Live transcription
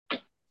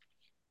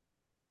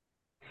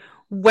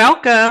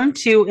Welcome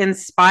to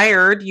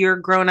Inspired, your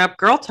grown up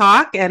girl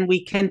talk. And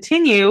we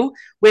continue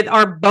with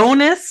our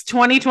bonus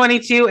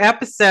 2022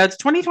 episodes.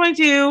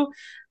 2022,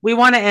 we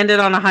want to end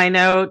it on a high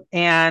note.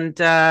 And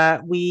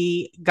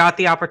we got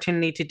the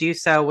opportunity to do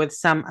so with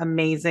some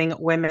amazing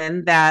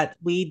women that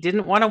we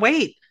didn't want to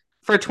wait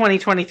for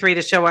 2023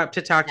 to show up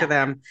to talk to Yeah,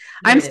 them.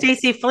 no, I'm we didn't.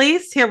 Stacey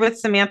Fleece here with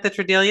Samantha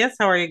Tredelius.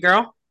 How are you,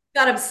 girl?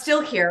 God, I'm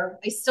still here.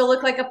 I still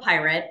look like a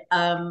pirate.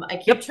 I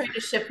keep Yep. trying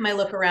to shift my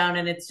look around,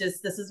 and it's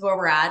just this is where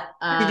we're at.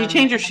 Did you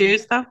change your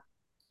shoes though?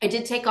 I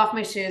did take off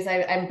my shoes.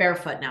 I'm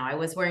barefoot now. I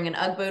was wearing an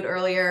UGG boot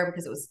earlier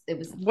because it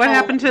was What cold.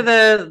 happened to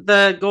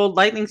the gold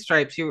lightning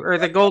stripes you or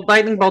the gold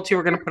lightning bolts you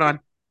were going to put on?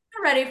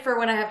 I'm ready for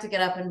when I have to get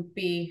up and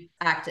be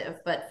active.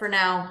 But for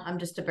now, I'm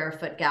just a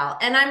barefoot gal,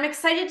 and I'm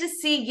excited to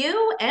see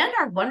you and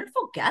our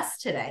wonderful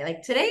guest today.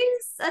 Like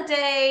today's a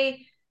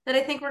day that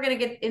I think we're going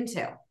to get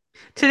into.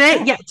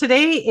 Today, yeah,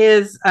 today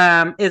is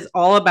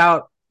all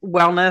about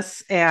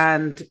wellness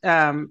and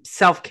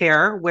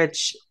self-care,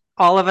 which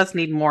all of us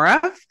need more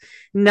of.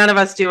 None of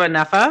us do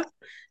enough of.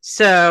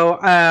 So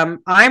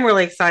I'm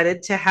really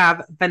excited to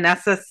have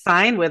Venesa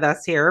sign with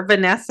us here.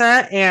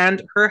 Vanessa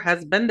and her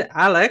husband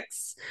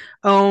Alex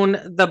own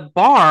the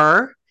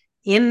Bawr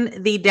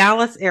in the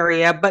Dallas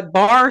area, but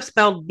Bawr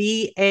spelled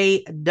Bawr,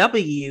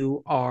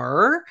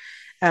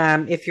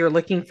 if you're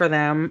looking for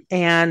them.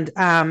 And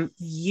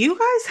you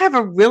guys have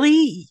a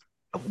really,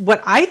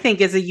 what I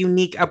think is a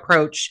unique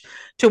approach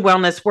to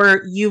wellness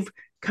where you've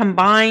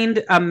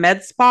combined a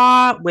med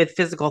spa with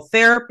physical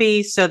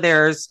therapy. So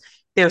there's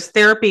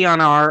therapy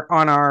on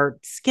our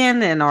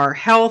skin and our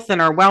health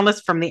and our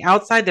wellness from the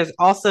outside. There's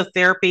also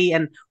therapy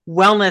and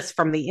wellness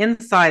from the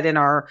inside in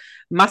our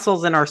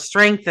muscles and our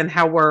strength and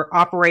how we're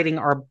operating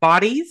our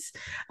bodies.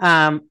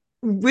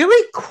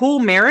 Really cool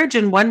marriage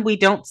and one we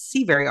don't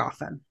see very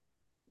often.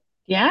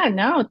 Yeah,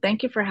 no,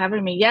 thank you for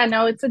having me. Yeah,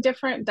 no, it's a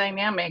different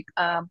dynamic.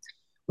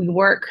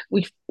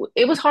 We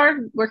it was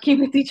hard working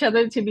with each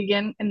other to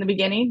begin in the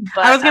beginning,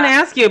 I but was going to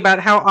ask you about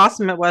how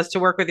awesome it was to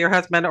work with your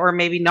husband, or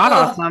maybe not Oh,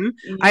 awesome.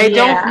 I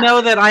don't yeah.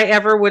 know that I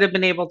ever would have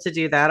been able to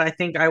do that. I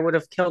think I would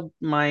have killed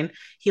mine.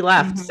 He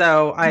left, Mhm.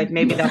 so I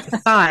maybe that's a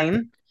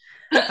sign.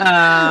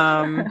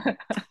 Um,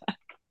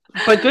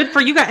 but good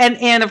for you guys.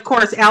 And of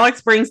course,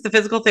 Alex brings the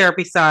physical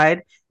therapy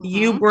side.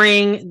 You Mhm.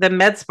 bring the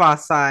med spa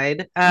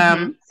side.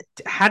 Mhm.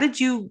 How did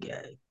you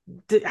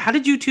how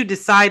did you two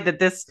decide that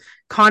this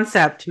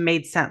concept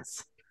made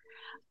sense?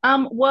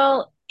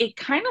 Well, it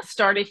kind of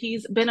started.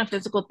 He's been a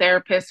physical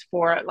therapist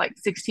for like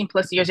 16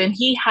 plus years, and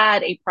he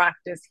had a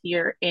practice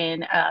here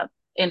in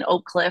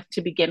Oak Cliff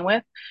to begin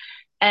with.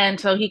 And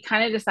so he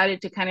kind of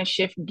decided to kind of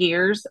shift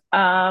gears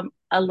a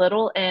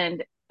little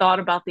and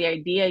thought about the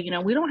idea,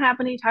 we don't have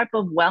any type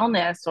of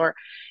wellness or,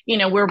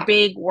 we're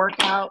big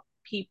workout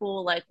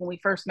people. Like when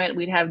we first met,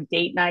 we'd have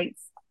date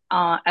nights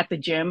at the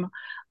gym.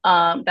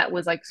 That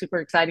was like super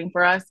exciting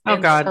for us. Oh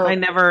And God, so, I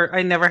never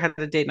had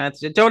a date night.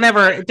 Don't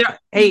ever.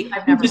 Hey,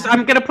 I've never just had.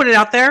 I'm gonna put it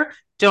out there.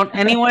 Don't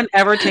anyone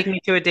ever take me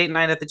to a date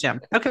night at the gym.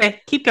 Okay,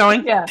 keep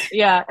going. yeah,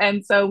 yeah.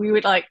 And so we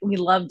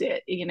loved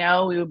it. We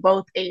were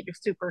both ate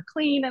super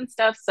clean and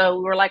stuff. So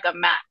we were like a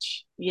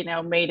match,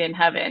 made in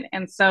heaven.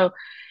 And so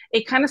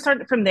it kind of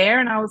started from there.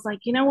 And I was like,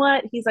 you know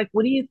what? He's like,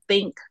 what do you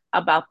think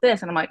about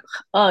this? And I'm like,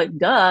 oh,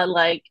 duh.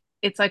 Like,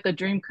 it's like a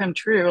dream come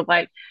true.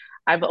 Like,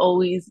 I've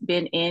always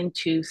been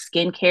into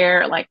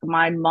skincare. Like,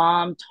 my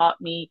mom taught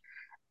me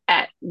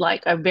at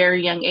like a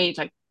very young age,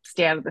 like,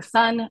 stay out of the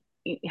sun,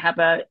 have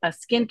a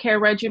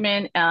skincare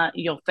regimen.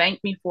 You'll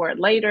thank me for it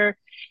later.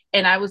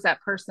 And I was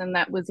that person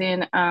that was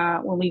in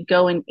when we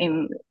go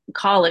in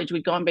college,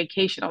 we'd go on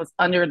vacation. I was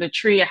under the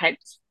tree. I had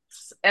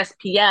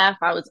SPF.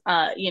 I was,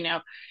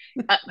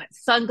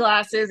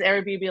 sunglasses.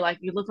 Everybody would be like,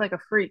 "You look like a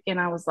freak," and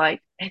I was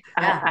like, Yeah.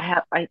 I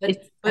have, But I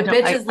but don't,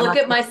 bitches, I'm look not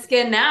at my supposed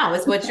skin now,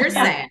 is what you're to.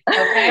 Yeah, saying. That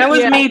Okay. was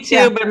yeah, me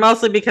yeah. too, but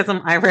mostly because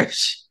I'm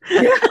Irish.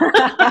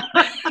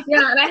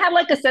 Yeah, and I had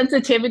like a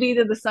sensitivity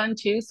to the sun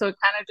too, so it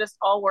kind of just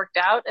all worked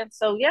out. And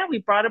so yeah, we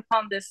brought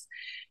upon this,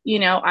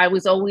 I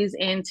was always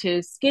into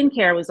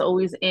skincare, I was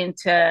always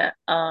into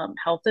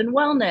health and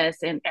wellness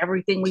and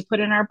everything we put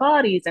in our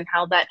bodies and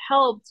how that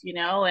helped,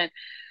 and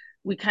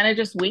we kind of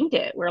just winged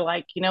it. We're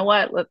like, you know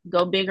what, let's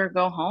go big or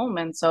go home.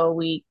 And so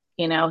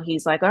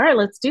he's like, all right,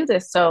 let's do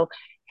this. So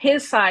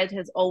his side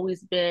has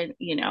always been,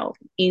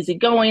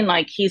 easygoing.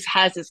 Like he's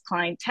has his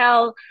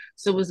clientele.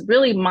 So it was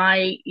really it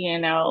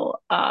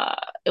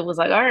was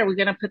like, all right, we're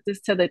gonna put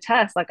this to the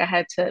test. Like I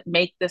had to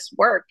make this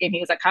work. And he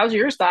was like, how's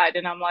your side?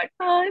 And I'm like,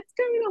 oh, it's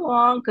going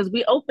along because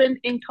we opened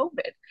in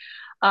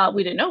COVID.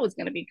 We didn't know it was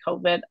going to be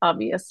COVID,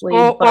 obviously,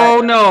 Oh, but oh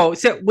no.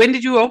 So when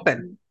did you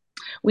open?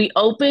 we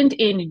opened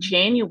in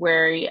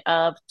January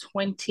of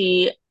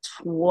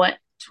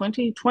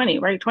 2020,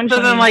 right? So then,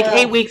 2020. like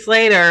eight Oh, weeks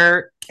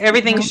later,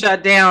 everything Mhm.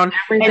 shut down.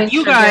 And Everything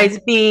you shut down. guys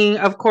being,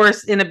 of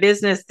course, in a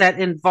business that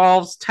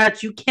involves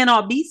touch, you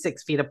cannot be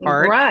 6 feet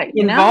apart. Right.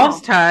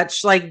 Involves No.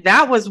 touch. Like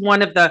that was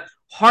one of the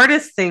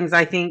hardest things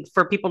I think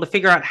for people to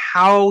figure out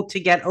how to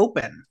get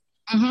open.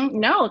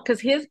 No, because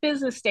his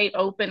business stayed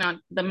open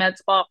on the med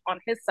spa on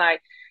his side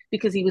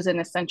because he was an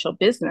essential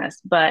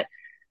business. But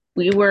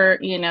we were,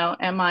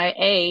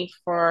 MIA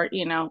for,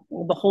 the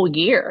whole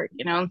year,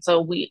 and so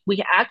we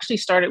actually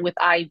started with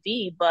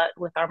IV, but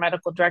with our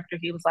medical director,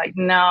 he was like,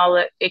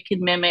 no, it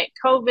can mimic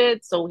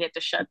COVID. So we had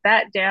to shut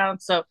that down.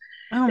 So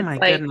Oh it's my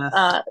like, goodness.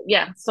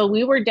 yeah. So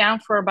we were down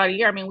for about a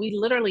year. I mean, we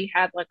literally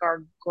had like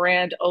our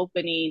grand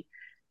opening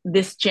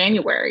this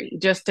January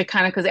just to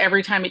kind of, because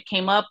every time it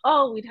came up,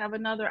 oh, we'd have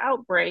another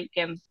outbreak.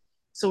 And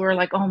so we're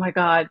like, oh my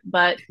God.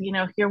 But,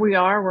 here we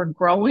are, we're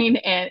growing,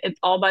 and it's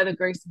all by the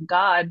grace of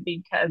God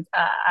because,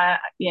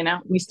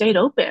 we stayed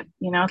open.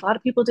 A lot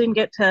of people didn't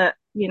get to,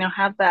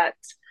 have that,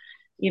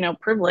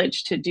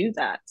 privilege to do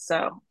that.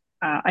 So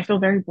I feel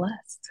very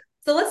blessed.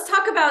 So let's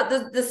talk about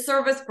the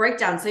service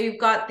breakdown. So you've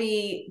got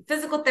the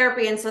physical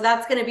therapy, and so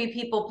that's going to be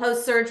people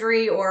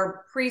post-surgery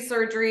or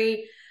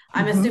pre-surgery.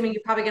 I'm assuming you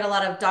probably get a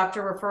lot of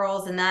doctor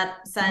referrals in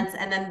that sense.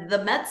 And then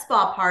the med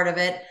spa part of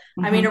it.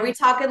 I mean, are we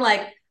talking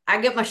like I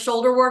get my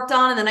shoulder worked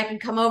on and then I can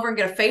come over and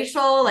get a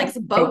facial, like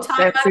some Botox?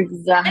 That's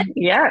exactly,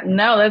 yeah,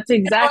 no, that's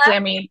exactly, I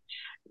mean,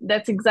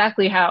 that's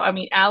exactly how, I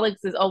mean,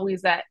 Alex is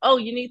always that, oh,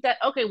 you need that?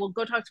 Okay, well,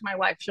 go talk to my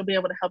wife. She'll be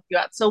able to help you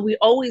out. So we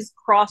always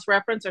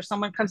cross-reference, or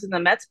someone comes in the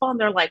med spa and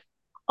they're like,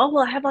 oh,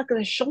 well, I have like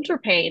a shoulder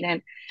pain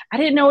and I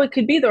didn't know it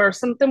could be there, or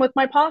something with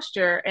my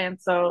posture. And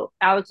so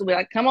Alex will be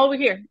like, come over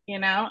here,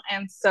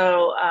 And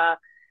so,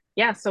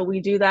 yeah, so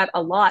we do that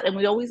a lot. And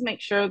we always make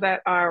sure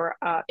that our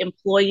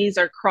employees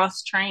are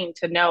cross-trained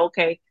to know,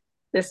 okay,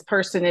 this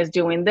person is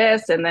doing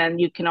this, and then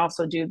you can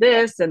also do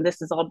this, and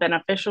this is all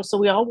beneficial. So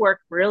we all work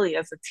really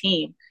as a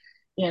team,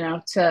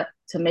 to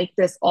make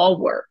this all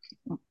work.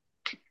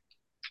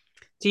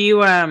 Do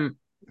you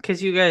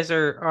because you guys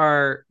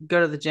are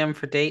go to the gym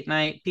for date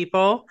night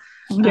people?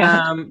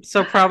 Yeah.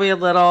 So probably a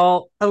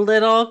little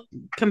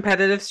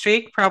competitive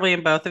streak probably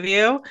in both of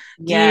you.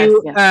 Yes,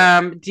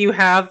 Do you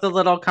have the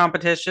little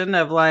competition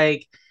of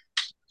like,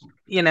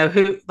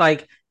 who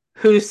like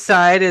whose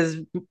side is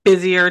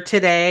busier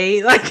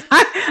today? Like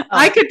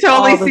I could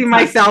totally see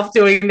myself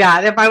doing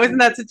that. If I was in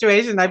that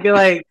situation, I'd be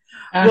like,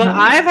 well,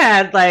 I've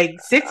had like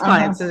 6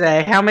 clients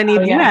today. How many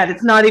have you had?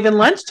 It's not even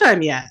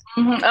lunchtime yet.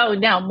 Oh,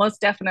 no,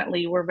 most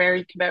definitely. We're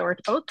very committed. We're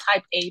both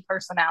type A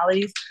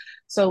personalities.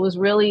 So it was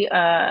really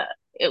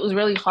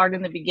hard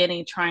in the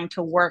beginning trying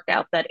to work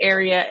out that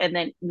area, and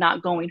then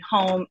not going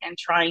home and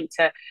trying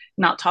to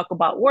not talk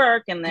about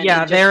work. And then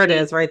it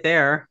is right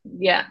there.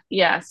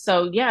 Yeah.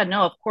 So yeah,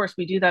 no, of course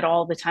we do that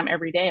all the time,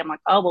 every day. I'm like,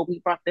 oh, well,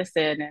 we brought this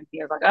in, and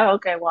he was like, oh,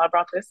 okay, well, I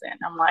brought this in.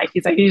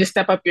 He's like, you just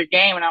step up your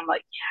game, and I'm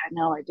like, yeah,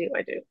 no, I do,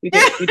 we do.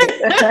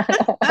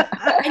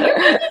 And you're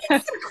doing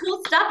some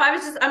cool stuff.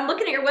 I'm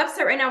looking at your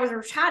website right now as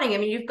we're chatting. I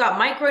mean, you've got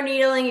micro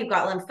needling, you've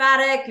got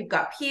lymphatic, you've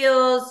got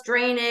peels,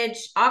 drainage,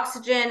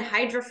 oxygen,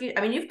 hydrofusion.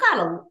 I mean, you've got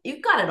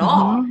it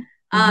all.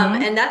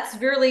 And that's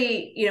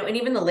really, and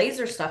even the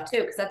laser stuff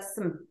too, because that's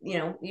some,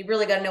 you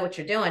really got to know what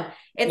you're doing.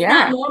 It's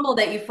not normal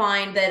that you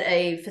find that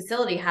a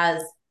facility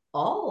has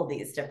all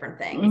these different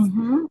things.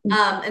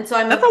 And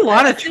so that's a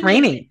lot of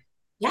training.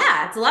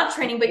 Yeah, it's a lot of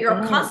training, but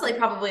you're constantly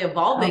probably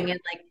evolving and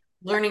like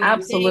learning.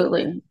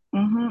 Absolutely.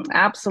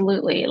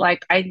 Absolutely.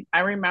 Like I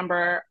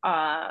remember,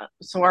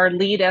 so our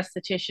lead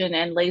esthetician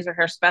and laser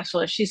hair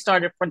specialist, she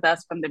started with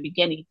us from the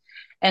beginning.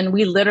 And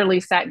we literally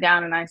sat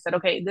down and I said,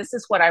 okay, this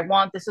is what I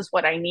want. This is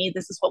what I need.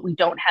 This is what we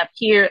don't have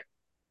here.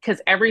 Because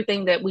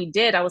everything that we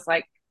did, I was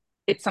like,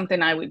 it's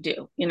something I would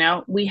do.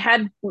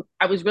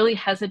 I was really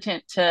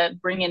hesitant to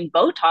bring in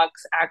Botox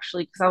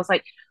actually, because I was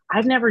like,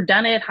 I've never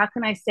done it. How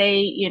can I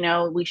say,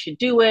 we should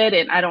do it?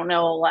 And I don't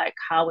know like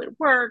how it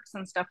works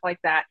and stuff like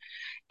that.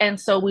 And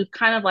so we've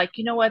kind of like,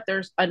 what,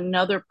 there's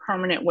another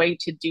permanent way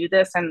to do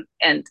this.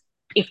 And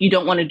if you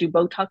don't want to do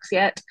Botox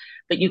yet,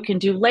 but you can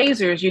do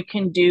lasers, you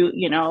can do,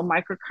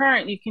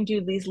 microcurrent, you can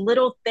do these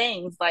little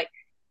things, like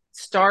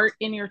start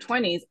in your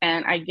 20s.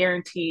 And I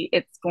guarantee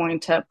it's going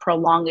to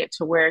prolong it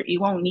to where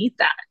you won't need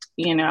that,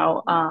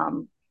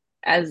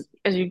 as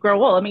you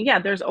grow old. I mean, yeah,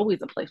 there's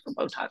always a place for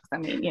Botox. I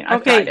mean,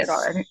 I've tried it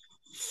already.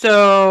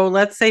 So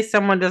let's say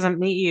someone doesn't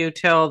meet you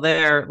till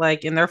they're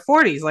like in their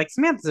 40s, like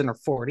Samantha's in her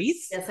 40s.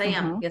 Yes, I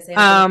am. Yes,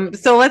 I am.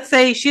 So let's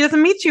say she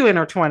doesn't meet you in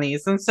her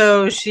 20s, and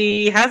so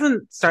she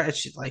hasn't started.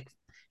 She's like,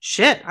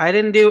 shit,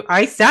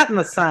 I sat in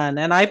the sun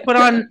and I put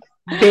on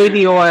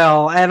baby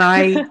oil and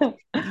I,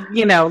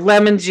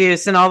 lemon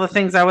juice and all the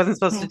things I wasn't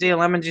supposed to do,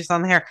 lemon juice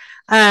on the hair.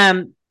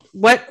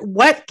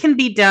 What can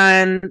be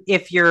done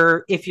if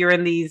you're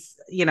in these,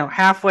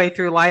 halfway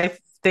through life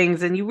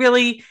things and you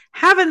really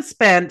haven't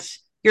spent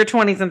your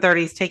 20s and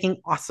 30s taking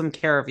awesome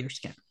care of your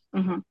skin?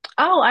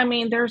 Oh, I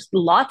mean, there's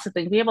lots of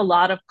things. We have a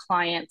lot of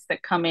clients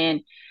that come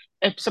in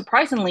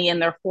surprisingly in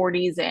their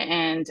 40s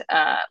and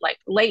like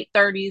late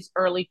 30s,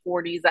 early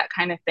 40s, that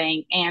kind of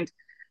thing. And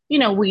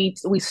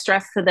we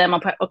stress to them,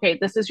 okay,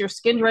 this is your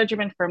skin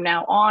regimen from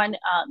now on.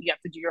 You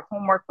have to do your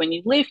homework when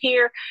you leave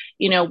here.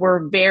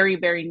 We're very,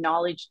 very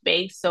knowledge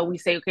based. So we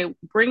say, okay,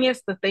 bring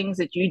us the things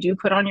that you do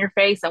put on your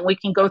face, and we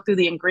can go through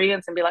the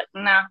ingredients and be like,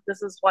 nah,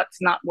 this is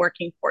what's not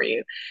working for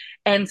you.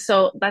 And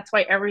so that's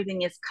why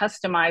everything is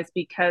customized,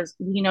 because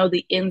we know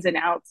the ins and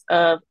outs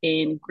of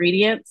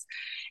ingredients.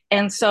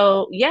 And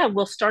so, yeah,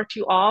 we'll start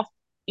you off,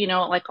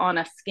 like on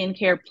a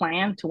skincare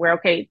plan to where,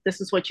 okay,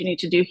 this is what you need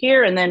to do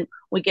here. And then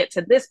we get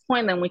to this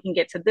point, then we can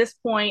get to this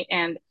point,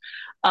 and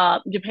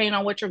depending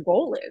on what your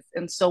goal is.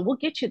 And so we'll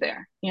get you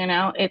there.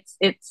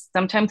 It's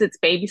sometimes it's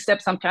baby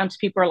steps. Sometimes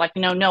people are like,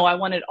 no, I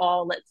want it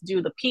all. Let's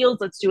do the peels.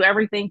 Let's do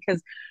everything.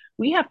 Because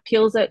we have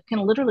peels that can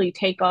literally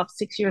take off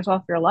 6 years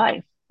off your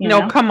life.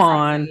 No, come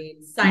on.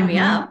 Sign me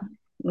up.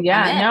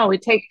 Yeah, no,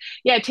 it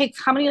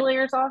takes how many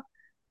layers off?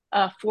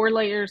 4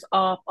 layers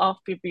off of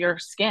your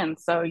skin.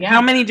 So yeah.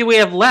 How many do we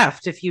have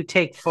left if you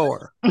take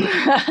 4? We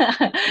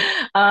have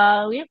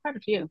quite a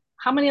few.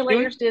 How many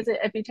layers is it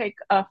if you take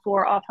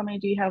 4 off? How many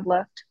do you have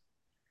left?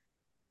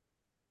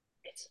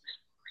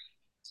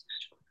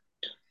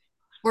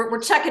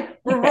 We're checking.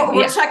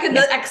 We're checking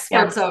the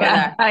experts over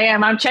there. I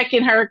am. I'm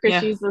checking her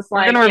because she's just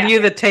like. We're gonna review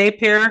the tape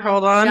here.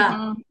 Hold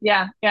on.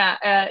 Yeah.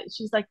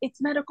 She's like,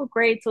 it's medical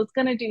grade, so it's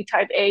gonna do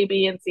type A,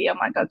 B, and C. I'm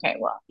like, okay,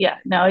 well, yeah,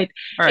 no, it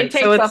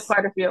takes off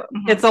quite a few.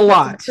 It's a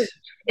lot.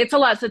 It's a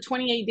lot. It's a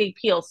 28-day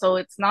peel, so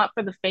it's not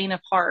for the faint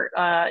of heart.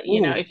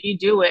 If you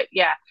do it,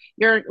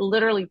 you're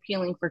literally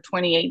peeling for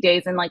 28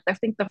 days, and like I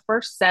think the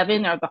first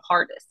 7 are the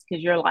hardest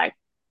because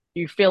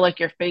you feel like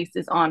your face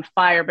is on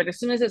fire, but as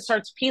soon as it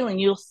starts peeling,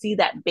 you'll see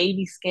that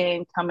baby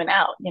skin coming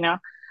out,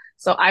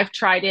 So I've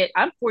tried it.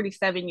 I'm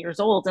 47 years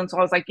old. And so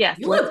I was like, yes.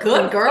 You look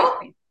good, girl.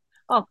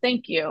 Oh,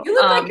 thank you. You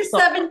look like you're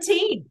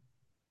 17.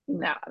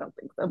 No, I don't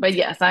think so. But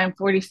yes, I'm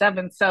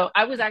 47. So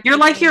I was actually. You're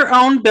like your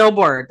own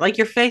billboard. Like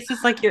your face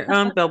is like your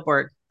own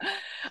billboard.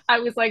 I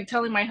was like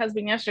telling my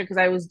husband yesterday, because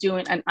I was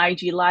doing an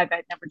IG live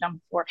I'd never done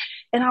before.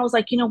 And I was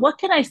like, what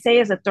can I say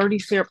as a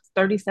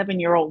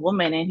 37-year-old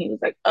woman? And he was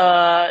like,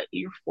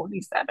 you're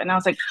 47. I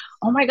was like,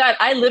 oh my God,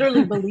 I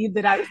literally believed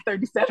that I was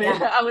 37.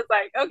 I was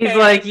like, okay. He's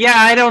like, yeah,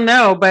 I don't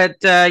know, but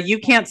you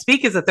can't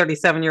speak as a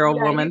 37-year-old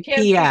woman.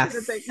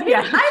 P.S. I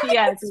think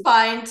it's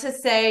fine to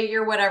say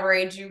you're whatever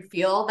age you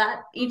feel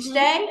that each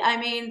day. I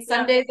mean,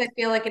 some days I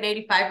feel like an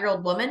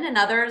 85-year-old woman, and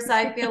others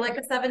I feel like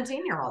a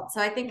 17-year-old.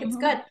 So I think it's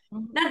good.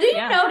 Now, do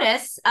you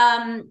notice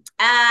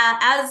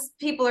as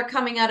people are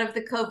coming out of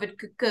the COVID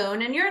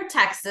cocoon, and you're in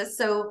Texas,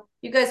 so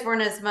you guys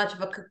weren't as much of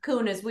a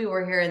cocoon as we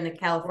were here in the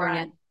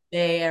California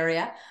Bay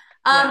Area.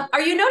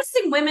 Are you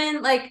noticing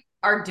women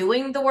are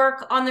doing the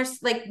work on their,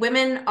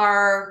 women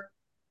are,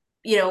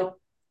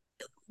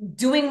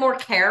 doing more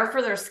care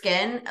for their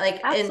skin,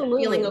 and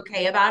feeling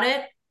okay about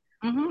it?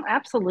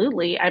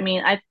 Absolutely. I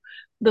mean,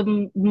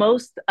 the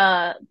most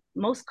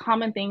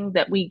common thing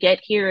that we get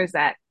here is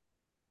that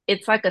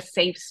it's like a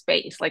safe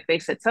space. Like they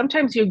said,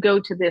 sometimes you go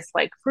to this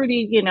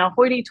fruity,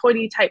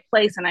 hoity-toity type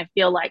place, and I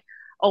feel like,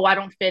 oh, I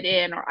don't fit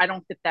in, or I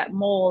don't fit that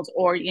mold,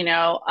 or maybe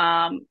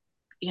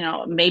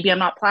I'm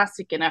not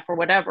plastic enough, or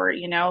whatever,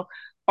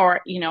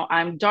 or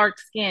I'm dark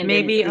skinned.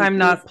 Maybe I'm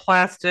not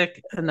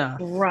plastic enough.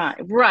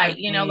 Right.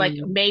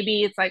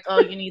 Maybe it's like, oh,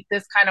 you need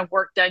this kind of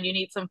work done, you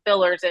need some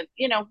fillers, and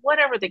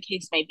whatever the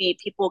case may be.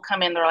 People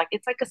come in, they're like,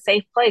 it's like a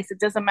safe place. It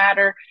doesn't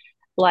matter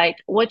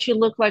what you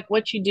look like,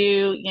 what you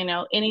do,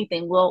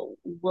 anything. We'll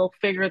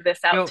figure this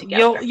out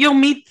together. You'll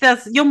meet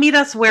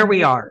us where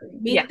we are.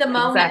 Meet the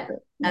moment,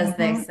 as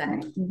they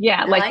say.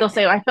 Yeah, they'll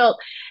say, I felt,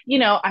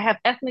 I have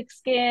ethnic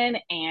skin,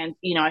 and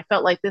I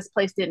felt like this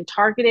place didn't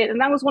target it. And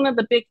that was one of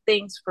the big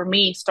things for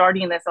me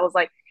starting this. I was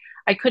like,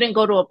 I couldn't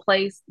go to a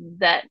place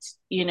that,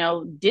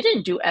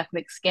 didn't do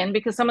ethnic skin,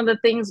 because some of the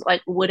things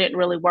wouldn't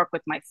really work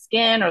with my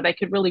skin, or they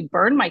could really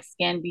burn my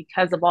skin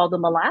because of all the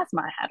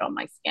melasma I had on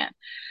my skin.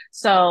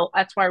 So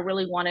that's why I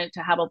really wanted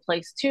to have a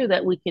place too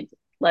that we could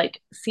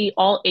see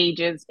all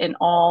ages and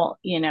all,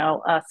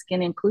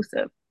 skin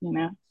inclusive,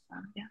 yeah.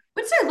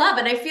 Which I love.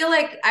 And I feel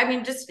like,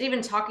 just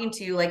even talking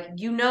to you,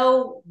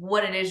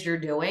 what it is you're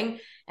doing.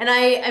 And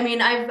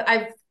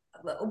I've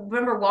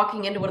remember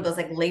walking into one of those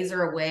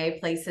laser away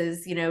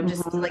places,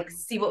 just to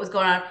see what was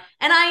going on.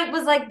 And I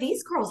was like,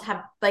 these girls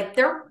have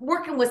they're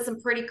working with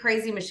some pretty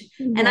crazy machines.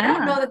 Yeah. And I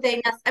don't know that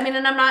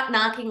and I'm not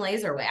knocking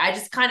laser away. I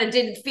just kind of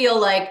didn't feel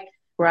like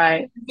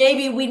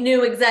maybe we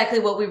knew exactly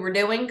what we were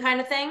doing, kind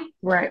of thing.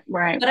 Right.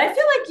 But I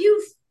feel like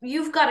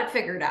you've got it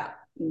figured out.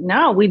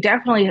 No, we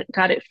definitely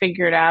got it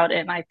figured out.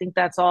 And I think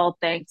that's all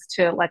thanks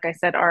to, like I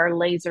said, our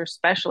laser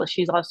specialist.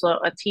 She's also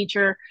a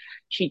teacher.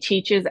 She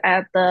teaches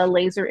at the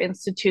Laser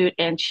Institute,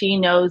 and she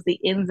knows the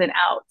ins and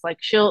outs.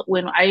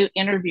 When I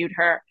interviewed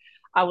her,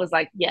 I was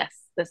like, yes,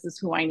 this is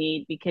who I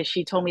need, because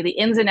she told me the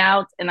ins and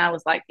outs. And I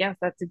was like, yes,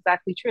 that's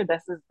exactly true.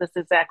 This is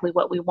exactly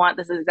what we want.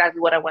 This is exactly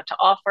what I want to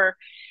offer.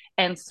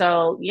 And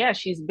so, yeah,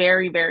 she's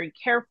very, very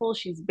careful.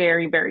 She's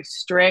very, very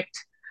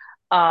strict.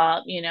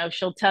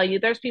 She'll tell you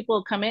there's people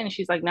who come in and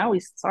she's like, no,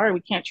 sorry,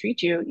 we can't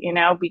treat you,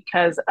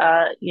 because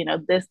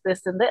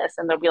this and this.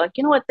 And they'll be like,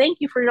 you know what, thank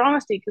you for your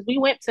honesty, because we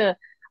went to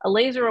a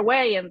laser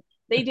away and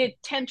they did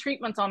 10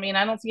 treatments on me and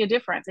I don't see a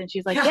difference. And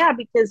she's like, Yeah. yeah,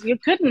 because you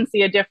couldn't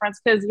see a difference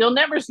because you'll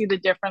never see the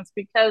difference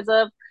because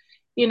of,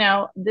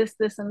 this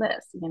and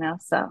this,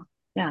 so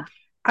yeah.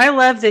 I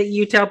love that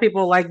you tell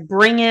people like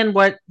bring in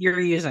what you're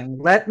using.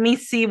 Let me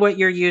see what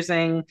you're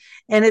using.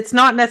 And it's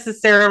not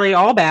necessarily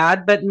all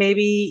bad, but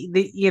maybe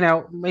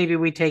maybe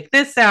we take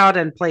this out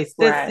and place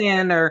this Right.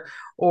 in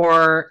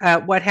or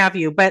what have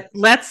you. But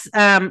let's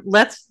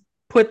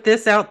put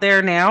this out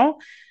there now.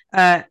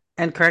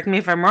 And correct me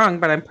if I'm wrong,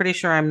 but I'm pretty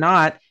sure I'm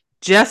not.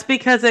 Just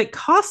because it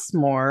costs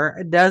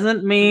more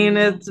doesn't mean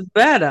it's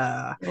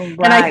better. Right.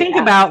 And I think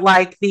Yeah. about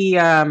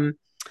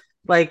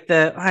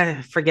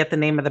I forget the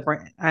name of the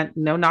brand.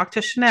 No knock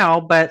to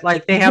Chanel, but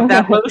like they have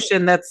that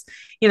lotion that's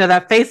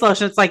that face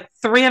lotion. It's like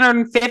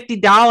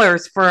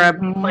 $350 for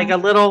a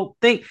little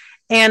thing,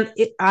 and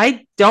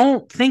I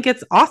don't think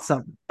it's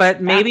awesome.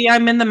 But maybe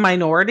I'm in the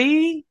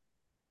minority.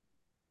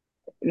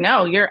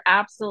 No, you're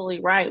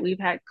absolutely right. We've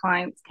had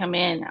clients come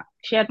in.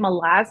 She had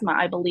melasma,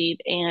 I believe,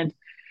 and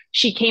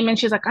she came in.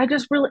 She's like,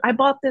 I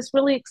bought this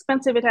really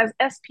expensive. It has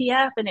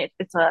SPF and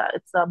it's a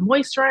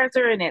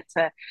moisturizer and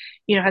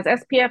has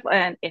SPF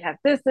and it has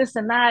this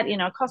and that.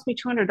 It cost me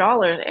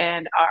 $200.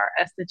 And our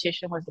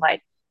esthetician was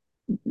like,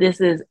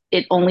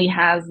 it only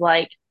has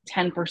like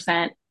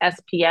 10%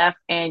 SPF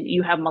and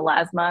you have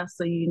melasma,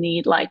 so you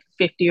need like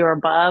 50 or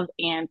above,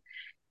 and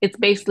it's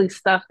basically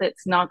stuff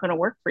that's not going to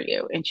work for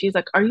you. And she's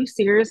like, are you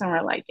serious? And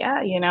we're like,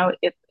 yeah,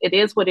 it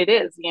is what it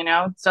is,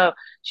 so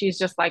she's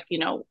just like,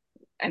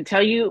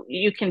 until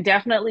you can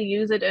definitely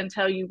use it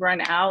until you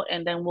run out,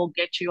 and then we'll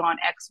get you on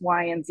X,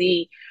 Y, and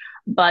Z.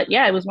 But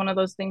yeah, it was one of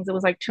those things that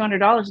was like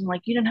 $200, and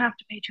like, you didn't have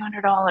to pay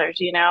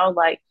 $200,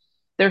 like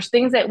there's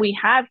things that we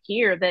have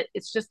here that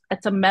it's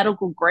a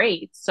medical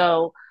grade.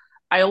 So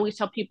I always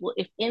tell people,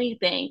 if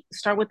anything,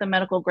 start with the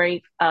medical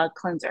grade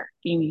cleanser.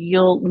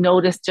 You'll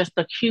notice just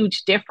a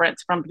huge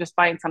difference from just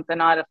buying something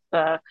out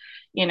of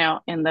in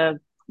the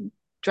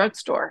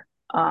drugstore.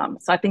 So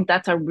I think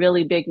that's a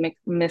really big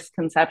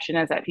misconception,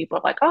 is that people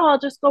are like, oh, I'll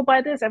just go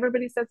buy this.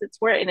 Everybody says it's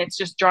and it's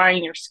just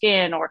drying your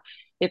skin, or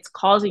it's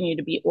causing you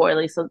to be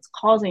oily. So it's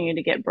causing you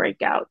to get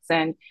breakouts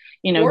and,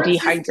 or it's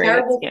dehydrated just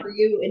terrible skin. for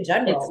you in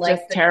general. It's like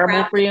just the terrible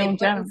crap for that you they in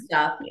put in general.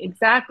 stuff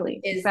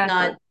Exactly. is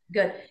not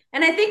good.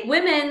 And I think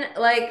women,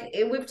 like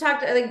we've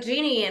talked, like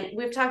Jeannie, and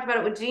we've talked about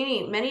it with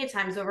Jeannie many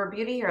times over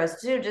Beauty Heroes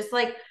too, just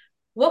like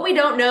what we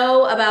don't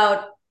know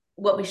about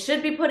what we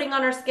should be putting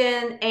on our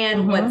skin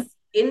and what's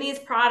in these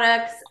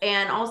products,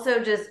 and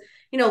also just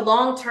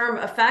long-term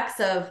effects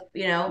of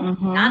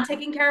not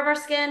taking care of our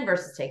skin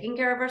versus taking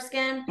care of our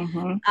skin.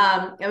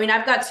 I mean,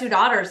 I've got 2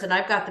 daughters and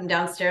I've got them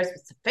downstairs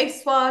with some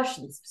face wash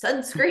and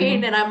some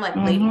sunscreen, and I'm like,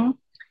 lady.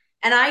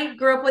 And I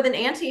grew up with an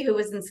auntie who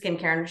was in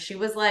skincare, and she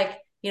was like,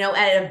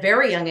 at a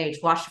very young age,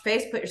 wash your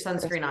face, put your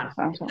sunscreen on.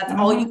 That's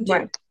all you do.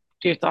 Right.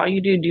 Just all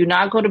you do. Do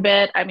not go to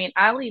bed. I mean,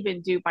 I'll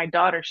even do, my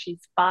daughter,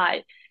 she's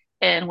 5.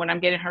 And when I'm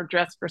getting her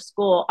dressed for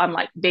school, I'm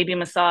like, baby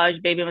massage,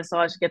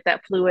 get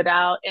that fluid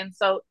out. And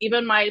so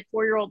even my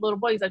 4-year-old little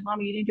boy, he's like,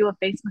 Mommy, you didn't do a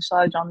face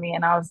massage on me.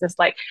 And I was just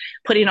like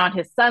putting on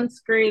his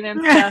sunscreen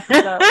and stuff. So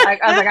I was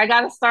like, I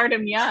got to start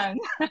him young.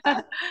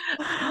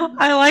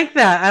 I like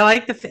that. I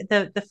like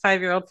the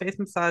 5-year-old face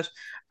massage.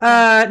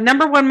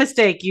 Number one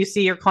mistake you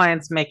see your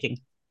clients making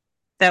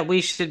that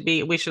we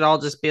should all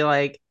just be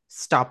like,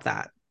 stop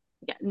that.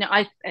 Yeah, no,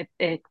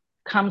 it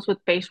comes with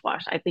face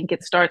wash. I think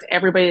it starts,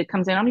 everybody that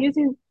comes in,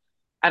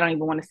 I don't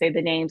even want to say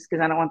the names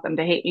because I don't want them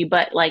to hate me,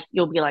 but like,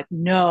 you'll be like,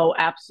 no,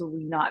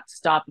 absolutely not.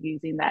 Stop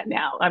using that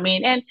now. I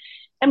mean,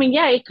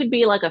 yeah, it could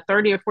be like a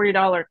 $30 or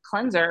 $40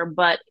 cleanser,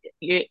 but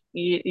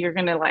you're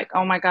going to like,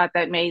 oh my God,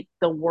 that made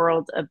the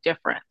world of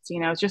difference.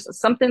 It's just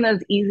something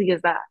as easy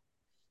as that.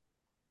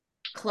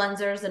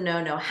 Cleansers, a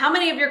no. How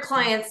many of your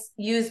clients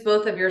use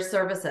both of your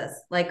services,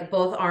 like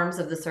both arms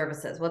of the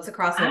services? What's the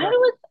crossover?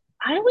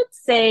 I would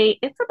say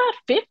it's about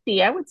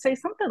 50. I would say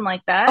something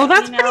like that. Oh,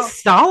 that's pretty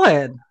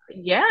solid.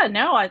 Yeah,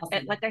 no,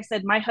 like I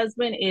said, my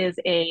husband is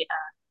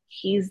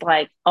he's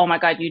like, oh my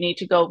God, you need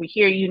to go over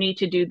here. You need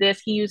to do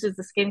this. He uses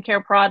the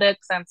skincare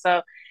products. And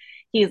so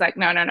he's like,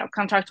 no,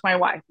 come talk to my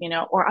wife,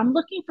 or I'm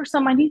looking for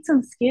I need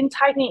some skin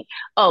tightening.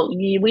 Oh,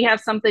 we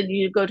have something,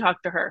 you go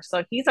talk to her.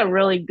 So he's a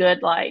really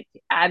good like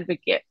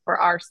advocate for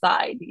our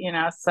side,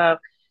 so.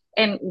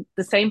 And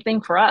the same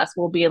thing for us.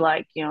 We'll be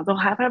like, they'll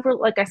have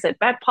like I said,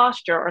 bad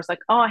posture, or it's like,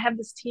 oh, I have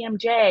this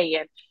TMJ,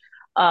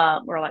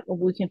 and we're like, well,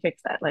 we can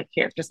fix that. Like,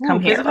 here, just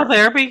come here. Physical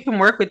therapy can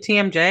work with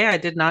TMJ. I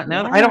did not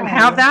know. Yeah. I don't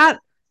have that,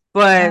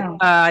 but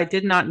I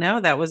did not know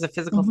that was a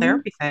physical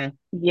therapy thing.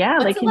 Yeah,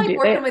 what's it like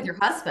working with your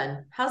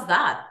husband? How's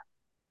that?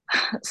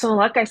 So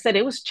like I said,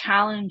 it was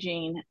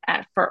challenging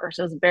at first.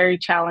 It was very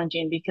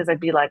challenging because I'd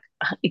be like,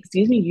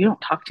 excuse me, you don't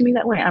talk to me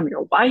that way. I'm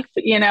your wife,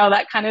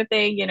 that kind of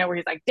thing, where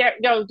he's like,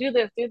 no, do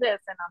this, do this.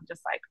 And I'm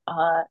just like,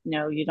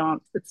 no, you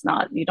don't, it's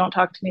not, you don't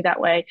talk to me that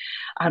way.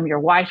 I'm your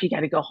wife. You got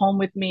to go home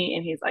with me.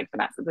 And he's like,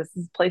 Vanessa, this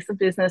is a place of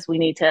business. We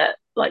need to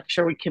like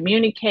sure we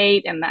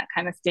communicate and that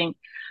kind of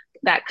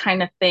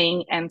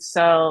thing. And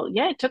so,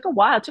 yeah, it took a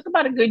while. It took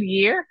about a good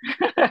year.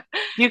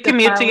 You to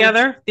commute finally,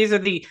 together? These are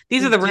we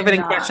the do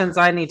riveting not. questions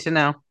I need to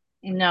know.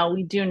 No,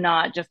 we do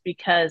not, just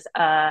because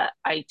I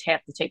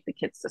have to take the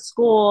kids to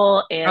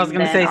school I was and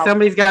going to then say I'll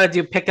somebody's got to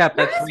do pickup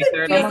Your at husband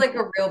 3:30. feels like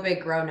a real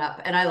big grown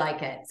up, and I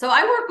like it. So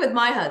I work with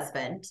my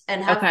husband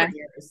and have for okay.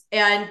 years.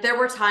 And there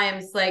were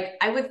times like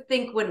I would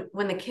think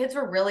when the kids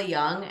were really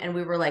young and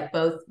we were like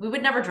both, we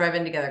would never drive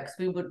in together because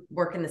we would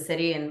work in the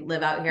city and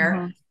live out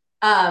here.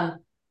 Mhm.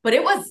 But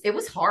it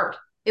was hard.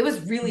 It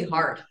was really Mhm.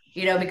 hard,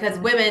 because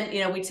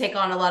women, we take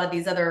on a lot of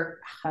these other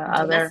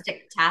Other.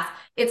 domestic tasks.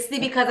 It's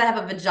because I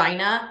have a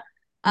vagina,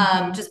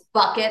 Mhm. just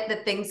bucket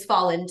that things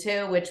fall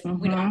into, which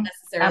we don't Mhm.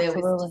 necessarily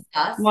always Absolutely.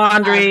 discuss.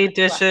 Laundry, Right.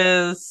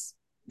 dishes,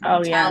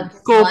 Oh yeah. Child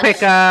school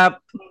pickup,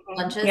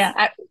 Yeah.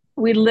 lunches.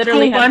 We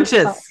literally school have this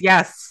lunches.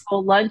 Yes.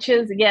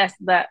 lunches. Yes,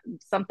 that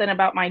something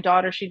about my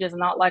daughter. She does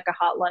not like a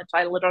hot lunch.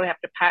 I literally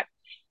have to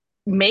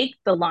make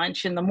the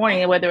lunch in the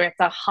morning, whether it's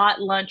a hot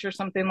lunch or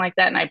something like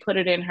that, and I put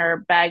it in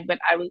her bag. But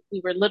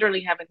we were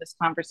literally having this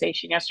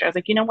conversation yesterday. I was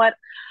like, you know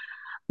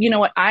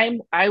what,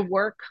 I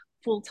work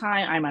full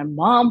time. I'm a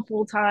mom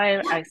full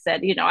time. Yeah. I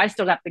said, I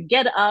still got to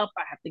get up.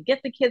 I have to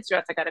get the kids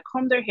dressed. I got to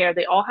comb their hair.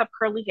 They all have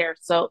curly hair,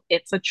 so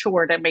it's a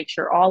chore to make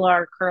sure all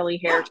our curly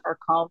Yeah. hairs are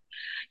combed.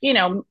 You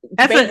know,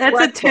 That's bake a 10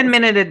 breakfast.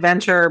 minute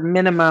adventure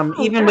minimum,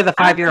 Oh, even yeah. with a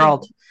 5 year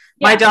old. Absolutely.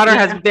 My Yeah, daughter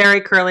has yeah,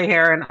 very curly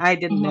hair, and I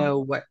didn't mhm, know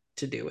what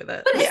to do with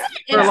it But isn't yeah,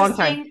 it for a yeah. long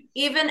time. interesting?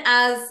 Even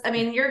I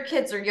mean, your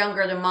kids are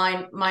younger than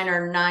mine. Mine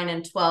are 9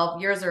 and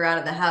 12. Yours are out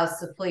of the house.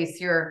 So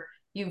please, I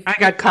you've got done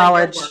your work.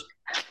 college.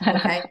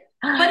 Okay.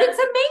 But it's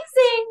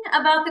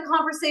amazing about the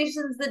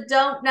conversations that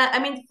don't not, I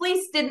mean,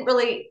 Fleece didn't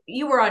really,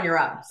 you were on your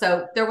own.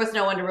 So there was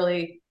no one to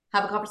really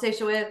have a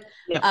conversation with.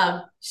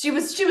 Yeah. She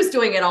was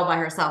doing it all by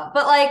herself.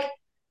 But like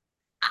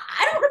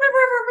I don't remember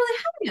ever really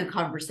having a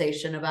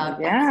conversation about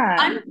like Yeah.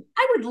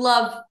 I would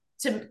love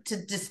to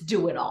just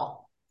do it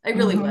all. I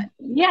really would.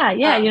 Yeah,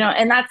 yeah, Um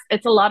and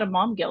it's a lot of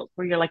mom guilt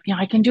where you're like,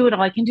 I can do it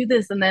all, I can do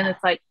this, and then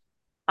it's like,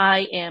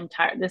 I am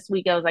tired. This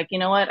week I was like, you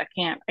know what, I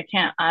can't.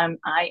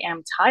 I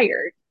am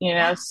tired.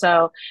 yeah.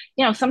 So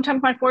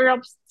sometimes my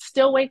 4-year-old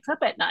still wakes up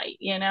at night,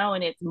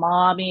 and it's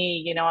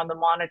mommy, on the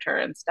monitor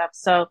and stuff.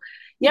 So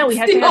yeah, we It's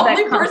had to the have that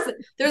only person.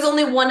 There's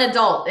only one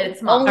adult, and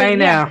it's mom. only I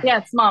yeah, know. yeah,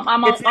 it's mom.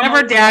 It's I'm never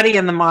always like, daddy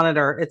in the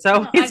monitor, it's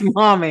no, always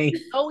mommy.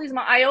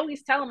 I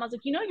always tell him, I was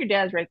like, your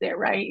dad's right there,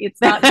 right?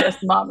 It's not just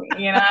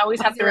mommy. I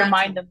always have He's to around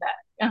remind too. them that.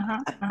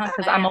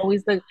 Because I I'm know.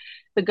 always the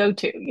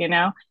go-to,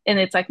 And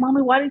it's like,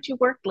 mommy, why did you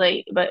work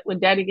late? But when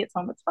daddy gets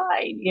home, it's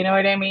fine. You know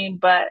what I mean?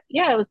 But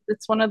yeah,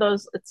 it's one of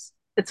those.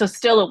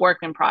 Still a work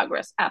in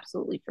progress.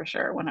 Absolutely, for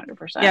sure,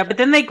 Yeah, 100%. but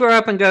then they grow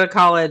up and go to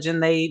college,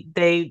 and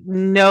they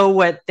know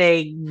what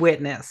they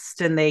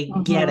witnessed, and they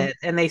get Mm-hmm. it,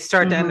 and they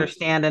start to Mm-hmm.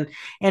 understand,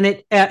 and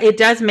it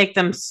does make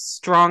them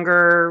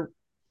stronger,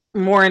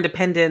 more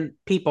independent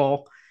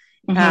people.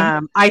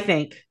 Mm-hmm. I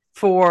think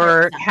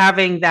for 100%.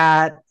 having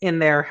that in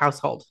their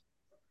household.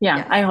 Yeah,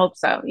 Yes. I hope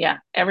so. Yeah,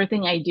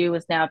 everything I do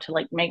is now to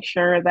like make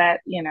sure that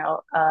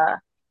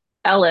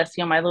Ellis,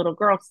 my little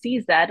girl,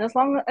 sees that as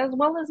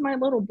well as my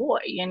little boy.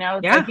 It's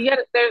like Yeah, you got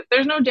to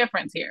there's no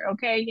difference here.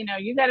 Okay,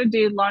 you got to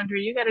do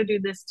laundry, you got to do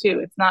this too.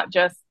 It's not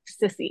just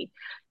sissy.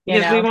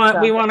 because we want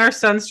So we want our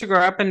sons to grow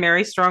up and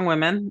marry strong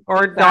women,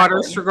 or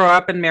daughters to exactly. grow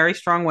up and marry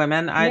strong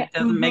women. Yeah. It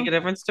doesn't make a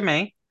difference to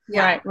me.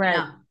 Yeah. Right. Right.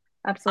 No.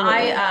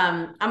 Absolutely.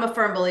 I'm a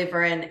firm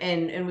believer in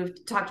and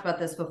we've talked about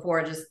this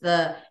before, just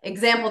the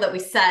example that we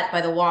set by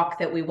the walk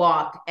that we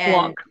walk, and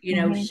Walk.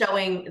 Hmm.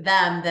 showing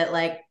them that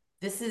like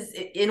this is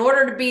in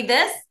order to be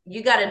this,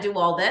 you got to do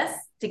all this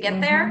to get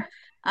Hmm. there.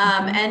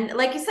 Hmm. And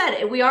like you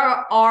said, we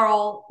are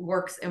all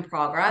works in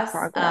progress,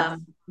 Progress.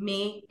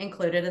 me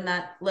included in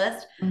that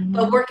list.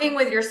 But Hmm. working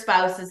with your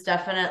spouse is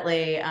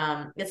definitely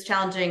it's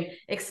challenging,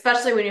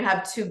 especially when you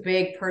have two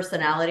big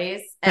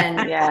personalities.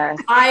 And Yes.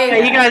 Yeah, I,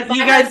 you Yes. guys, my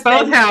you guys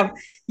both husband,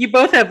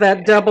 have that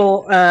Yeah.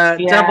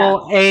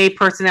 double A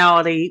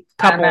personality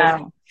I couple.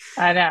 know.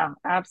 I know.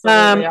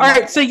 Absolutely. All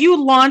right, so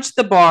you launched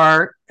the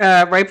bar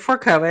right before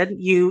COVID.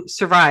 You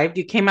survived.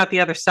 You came out the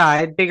other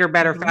side, bigger,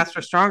 better, Mhm.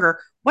 faster, stronger.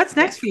 What's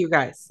next for Yes. you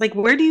guys? Like,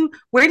 where do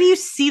you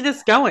see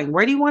this going?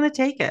 Where do you want to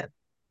take it?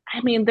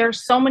 I mean,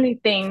 there's so many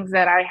things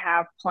that I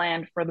have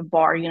planned for the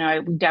bar. We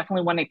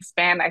definitely want to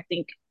expand. I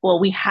think, well,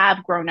 we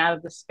have grown out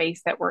of the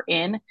space that we're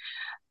in.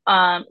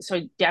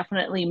 So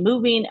definitely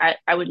moving.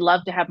 I would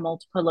love to have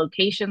multiple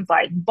locations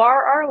like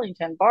Bar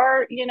Arlington,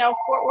 Bar,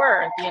 Fort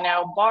Worth,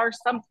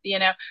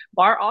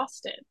 Bar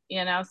Austin,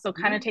 so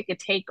kind of take a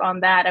take on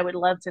that. I would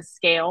love to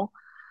scale.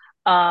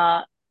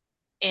 Uh,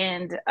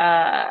 and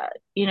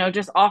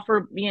just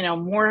offer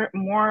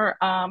more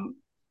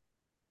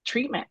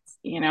treatments.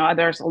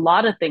 There's a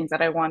lot of things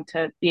that I want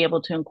to be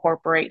able to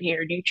incorporate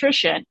here.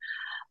 Nutrition,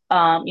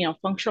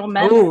 functional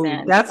Oh,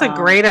 medicine. that's a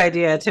great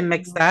idea to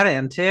mix that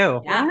in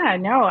too. Yeah. Yeah,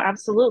 no,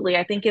 absolutely.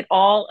 I think it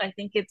all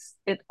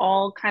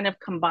kind of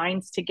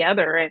combines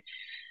together. And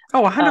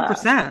Oh, uh,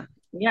 100%.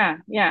 yeah,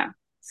 yeah.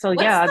 So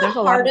What's yeah, the there's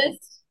a lot of things.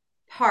 hardest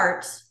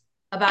part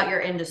about your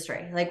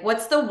industry? Like,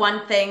 what's the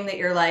one thing that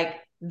you're like,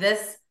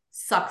 this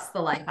sucks the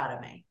life out of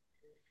me?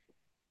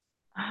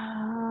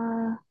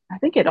 I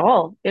think it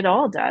all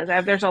does.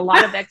 There's a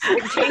lot of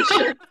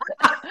expectations.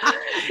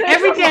 There's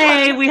Every a lot.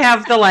 day we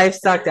have the life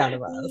sucked out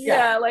of us.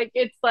 Yeah. Yeah, like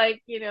it's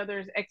like,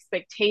 there's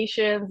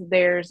expectations,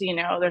 there's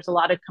a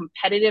lot of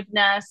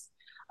competitiveness,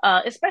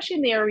 especially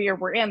in the area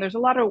we're in. There's a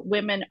lot of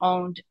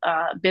women-owned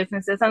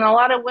businesses and a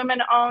lot of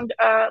women-owned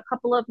a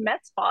couple of med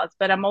spas,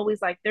 but I'm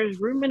always like, there's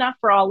room enough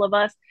for all of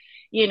us.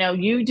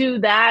 You do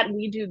that,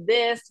 we do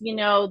this,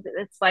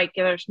 it's like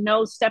there's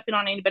no stepping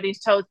on anybody's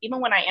toes.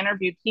 Even when I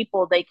interviewed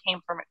people, they came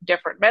from a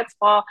different med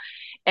spa.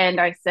 And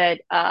I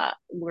said,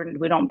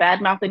 we don't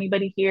badmouth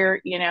anybody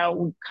here.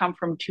 We come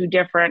from two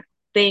different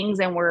things,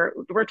 and we're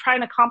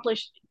trying to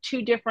accomplish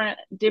two different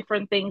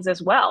things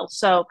as well.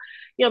 So,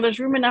 there's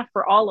room enough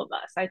for all of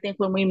us. I think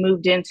when we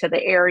moved into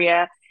the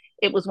area,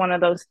 it was one of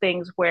those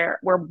things where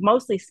we're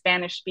mostly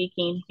Spanish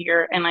speaking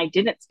here, and I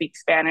didn't speak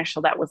Spanish,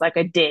 so that was like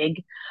a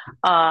dig.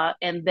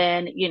 And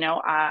then,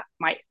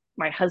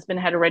 my husband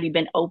had already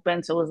been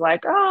open, so it was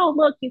like, oh,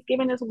 look, he's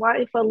giving his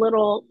wife a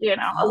little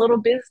Oh,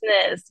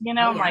 business. oh I'm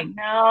yeah. like,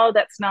 no,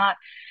 that's not.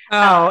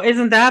 Uh, Oh,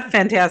 isn't that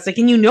fantastic?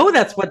 And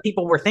that's what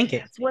people were thinking.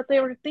 that's what they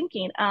were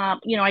thinking.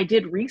 I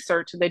did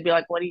research, and they'd be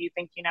like, what do you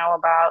think,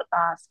 about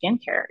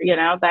skincare,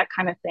 that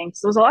kind of thing.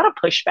 So there's a lot of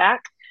pushback,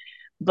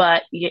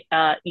 but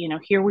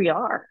here we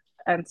are.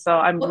 And so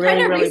I'm What kind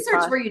really, of really research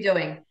proud. were you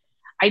doing?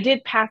 I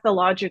did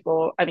pathology,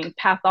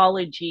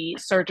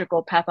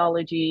 surgical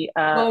pathology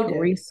Oh, dude.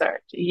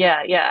 research.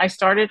 Yeah, yeah. I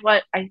started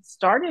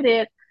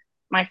it.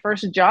 My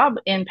first job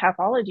in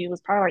pathology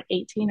was probably like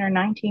 18 or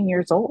 19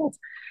 years old.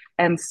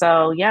 And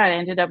so, yeah, I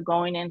ended up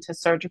going into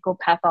surgical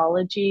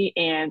pathology,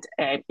 and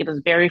it was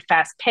very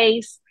fast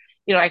paced.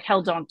 I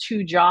held on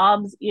two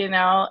jobs. It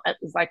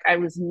was like I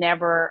was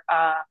never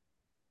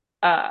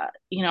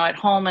at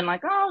home and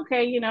like, oh,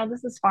 okay,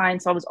 this is fine.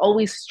 So I was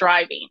always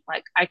striving,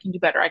 like, I can do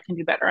better, I can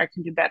do better, I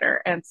can do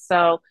better. And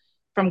so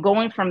from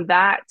going from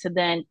that to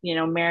then,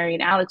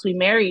 marrying Alex, we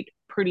married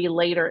pretty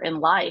later in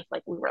life.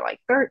 Like we were like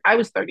I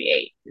was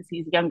 38 because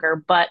he's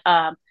younger, but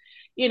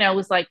it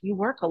was like you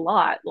work a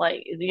lot.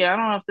 Like, yeah, I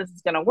don't know if this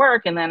is gonna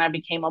work. And then I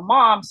became a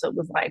mom. So it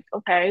was like,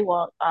 okay,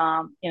 well,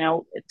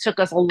 it took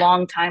us a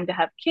long time to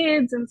have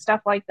kids and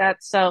stuff like that.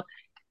 So it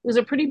was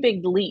a pretty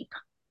big leap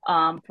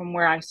from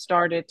where I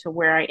started to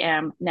where I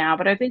am now.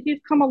 But I think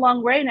we've come a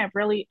long way, and I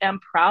really am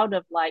proud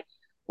of like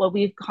what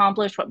we've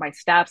accomplished, what my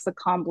staff's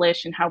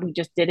accomplished, and how we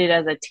just did it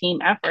as a team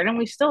effort. And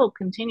we still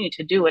continue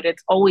to do it.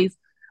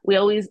 We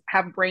always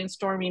have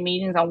brainstorming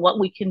meetings on what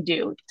we can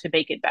do to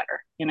make it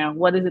better.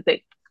 What is it that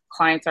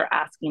clients are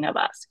asking of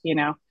us?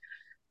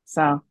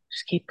 So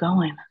just keep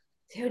going.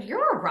 Dude,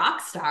 you're a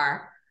rock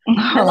star.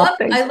 I Oh, love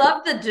thank I you.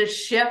 love the just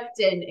shift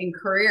in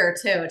career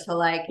too, to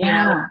like,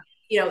 Yeah,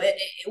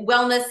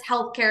 wellness,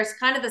 healthcare is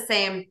kind of the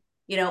same,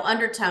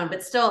 undertone,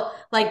 but still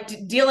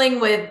like dealing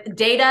with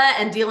data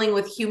and dealing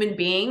with human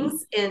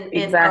beings in our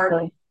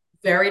exactly.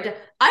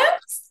 I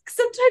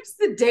sometimes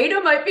the data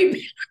might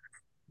be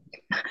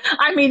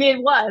I mean,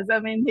 it was. I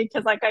mean,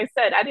 because like I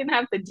said, I didn't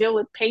have to deal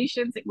with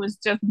patients. It was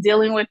just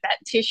dealing with that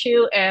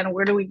tissue and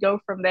where do we go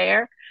from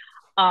there?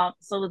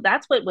 So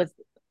that's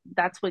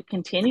what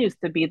continues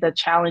to be the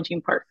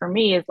challenging part for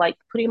me is like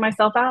putting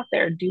myself out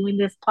there, doing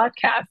this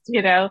podcast,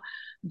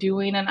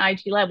 doing an IG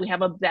live. We have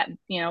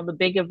the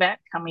big event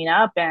coming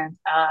up, and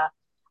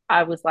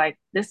I was like,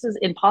 this is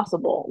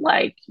impossible.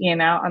 Like,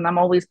 and I'm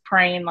always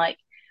praying like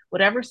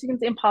whatever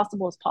seems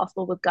impossible is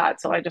possible with God.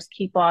 So I just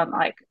keep on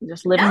like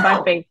just living by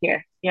no. faith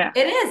here. Yeah.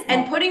 It is. Yeah.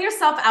 And putting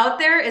yourself out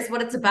there is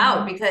what it's about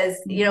Mm-hmm. because,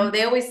 Mm-hmm.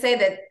 they always say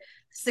that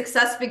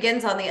success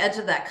begins on the edge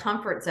of that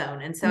comfort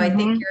zone. And so I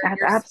think Mm-hmm. That's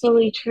you're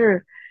absolutely true.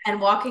 and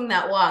walking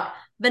that walk.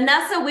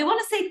 Vanessa, we want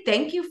to say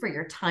thank you for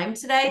your time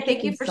today. Thank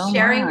Thank you you for so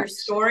sharing your much.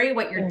 story,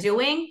 what you're Yes.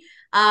 doing.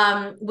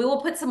 We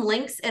will put some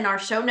links in our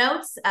show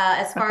notes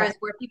as far Okay. as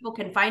where people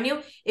can find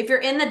you. If you're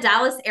in the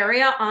Dallas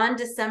area on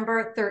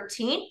December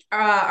 13th,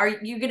 are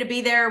you going to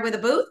be there with a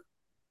booth?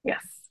 Yes.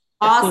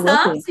 Yes, we will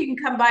Awesome. be. So you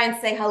can come by and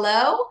say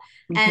hello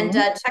and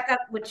Mm-hmm. check out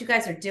what you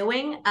guys are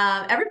doing.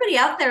 Everybody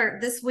out there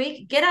this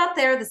week, get out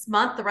there this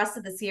month, the rest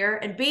of this year,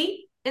 and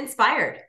be inspired.